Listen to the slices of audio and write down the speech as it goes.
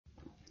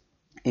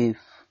if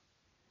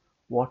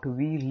what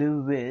we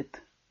live with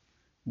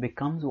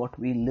becomes what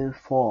we live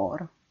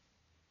for,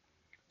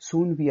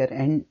 soon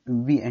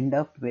we end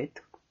up with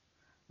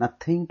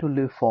nothing to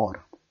live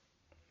for.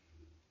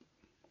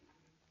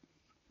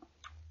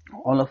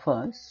 All of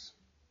us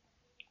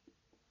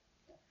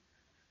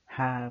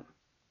have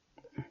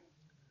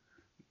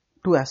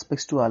two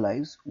aspects to our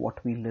lives: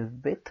 what we live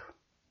with,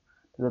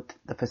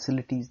 the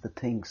facilities, the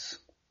things,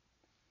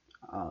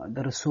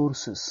 the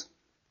resources,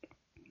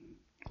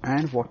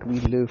 and what we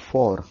live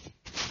for.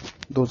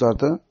 Those are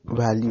the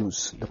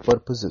values, the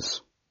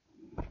purposes.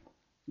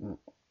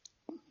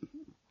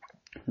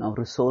 Now,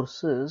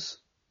 resources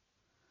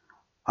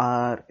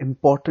are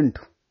important.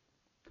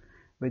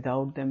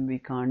 Without them, we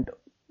can't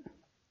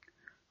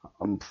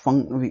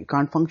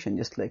function.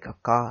 Just like a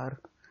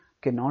car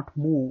cannot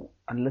move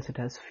unless it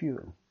has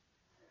fuel.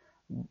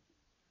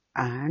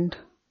 And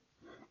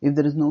if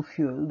there is no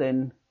fuel,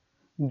 then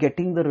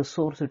getting the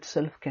resource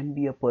itself can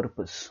be a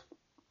purpose.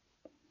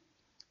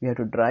 We have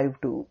to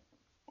drive to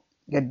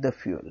get the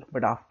fuel.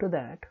 But after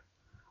that,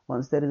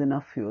 once there is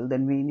enough fuel,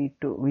 then we need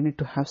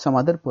to have some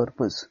other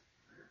purpose,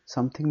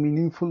 something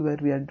meaningful where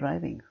we are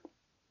driving.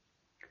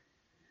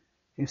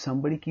 If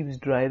somebody keeps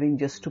driving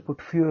just to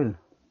put fuel,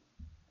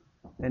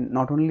 then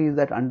not only is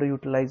that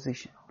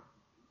underutilization,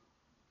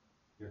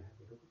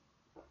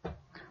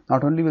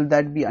 not only will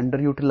that be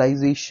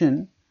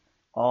underutilization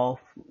of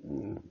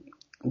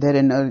their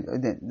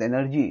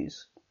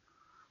energies,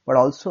 but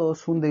also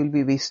soon they will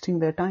be wasting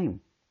their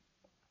time.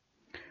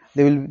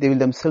 They will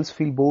themselves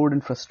feel bored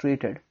and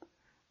frustrated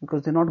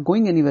because they're not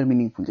going anywhere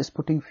meaningful, just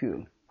putting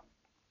fuel.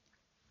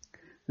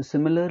 So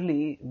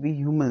similarly, we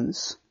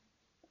humans,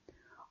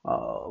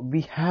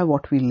 we have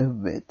what we live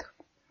with,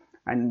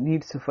 and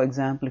needs. For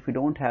example, if we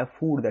don't have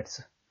food,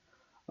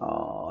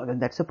 then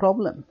that's a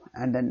problem,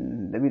 and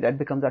then maybe that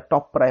becomes our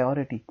top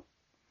priority.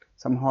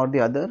 Somehow or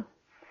the other,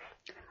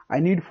 I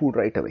need food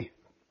right away.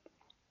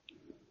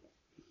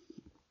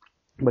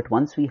 But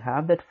once we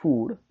have that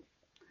food,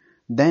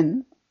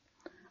 then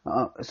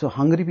so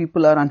hungry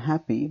people are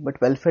unhappy, but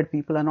well-fed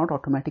people are not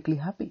automatically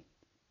happy.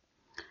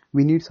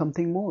 We need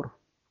something more,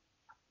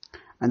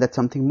 and that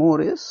something more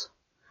is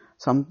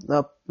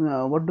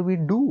what do we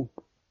do?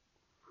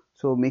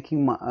 So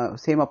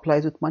same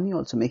applies with money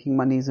also. Making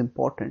money is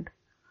important,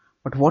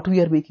 but what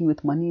we are making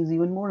with money is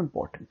even more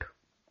important.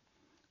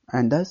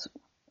 And thus,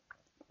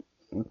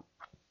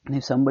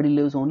 if somebody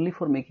lives only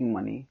for making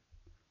money,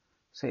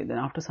 then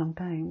after some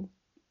time,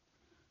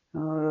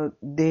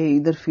 they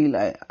either feel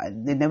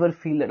they never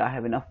feel that I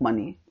have enough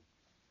money,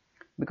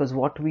 because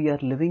what we are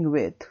living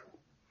with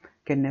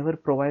can never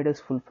provide us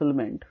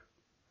fulfillment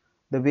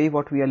the way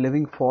what we are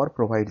living for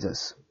provides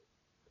us.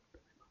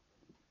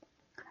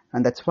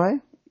 And that's why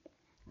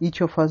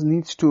each of us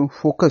needs to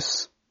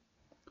focus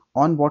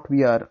on what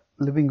we are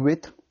living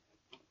with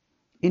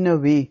in a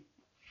way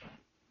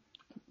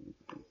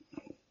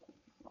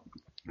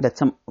that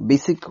some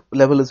basic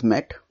level is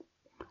met,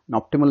 an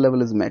optimal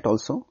level is met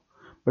also.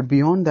 But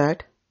beyond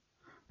that,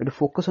 we have to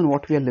focus on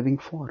what we are living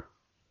for.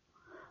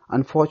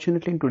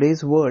 Unfortunately, in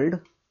today's world,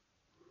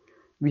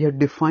 we have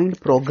defined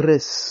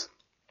progress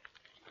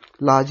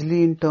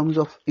largely in terms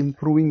of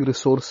improving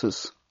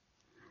resources,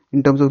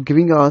 in terms of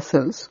giving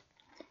ourselves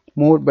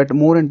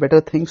more and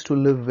better things to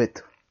live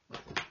with.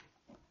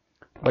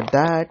 But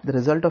the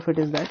result of it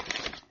is that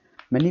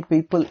many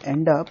people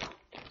end up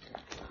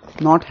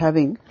not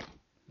having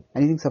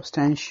anything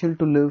substantial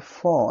to live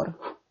for,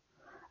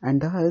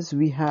 and thus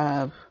we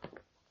have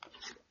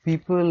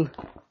people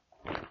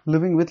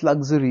living with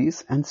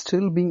luxuries and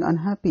still being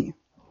unhappy.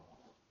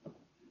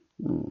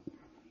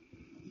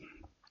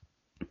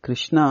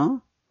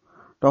 Krishna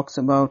talks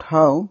about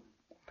how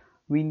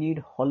we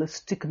need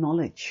holistic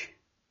knowledge.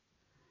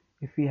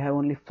 If we have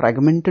only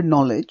fragmented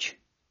knowledge,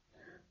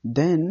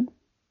 then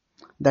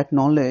that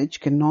knowledge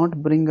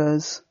cannot bring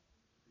us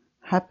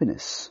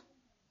happiness.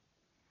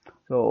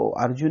 So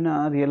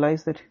Arjuna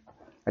realized that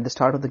at the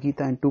start of the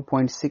Gita in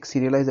 2.6, he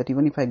realized that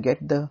even if I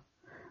get the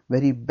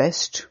very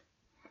best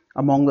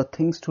among the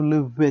things to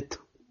live with,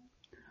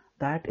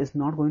 that is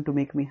not going to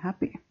make me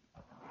happy.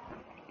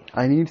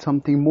 I need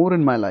something more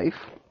in my life,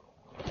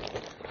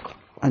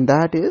 and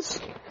that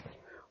is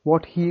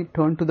what he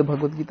turned to the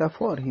Bhagavad Gita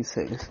for. He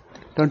says,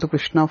 turn to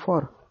Krishna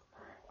for.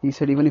 He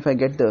said, even if I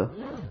get the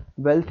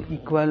wealth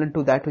equivalent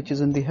to that which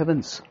is in the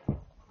heavens.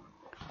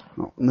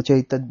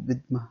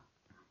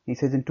 He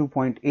says in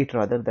 2.8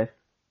 rather that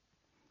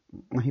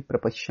Mahi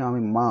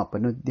prapashyami ma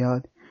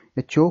panudyad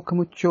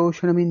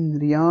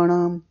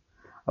yachokamuchoshanamindriyanam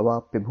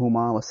avapya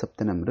bhuma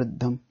vasaptanam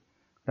riddham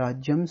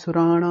rajyam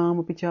suranam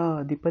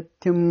apicha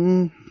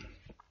dipatyam.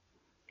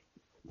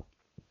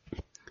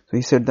 So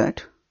he said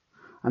that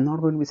I'm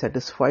not going to be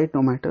satisfied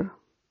no matter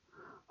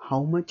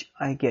how much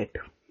I get.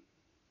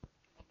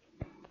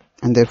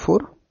 And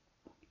therefore,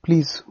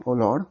 please, O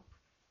Lord,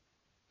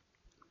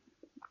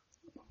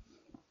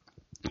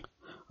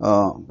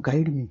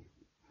 guide me.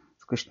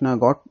 Krishna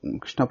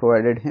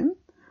provided him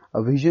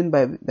a vision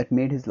that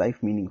made his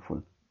life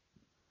meaningful.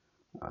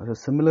 So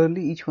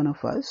similarly, each one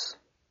of us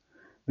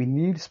We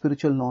need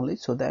spiritual knowledge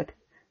so that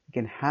we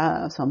can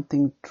have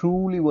something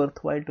truly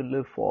worthwhile to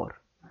live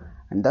for,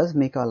 and thus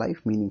make our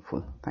life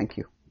meaningful. Thank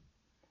you.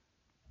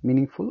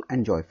 Meaningful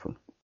and joyful.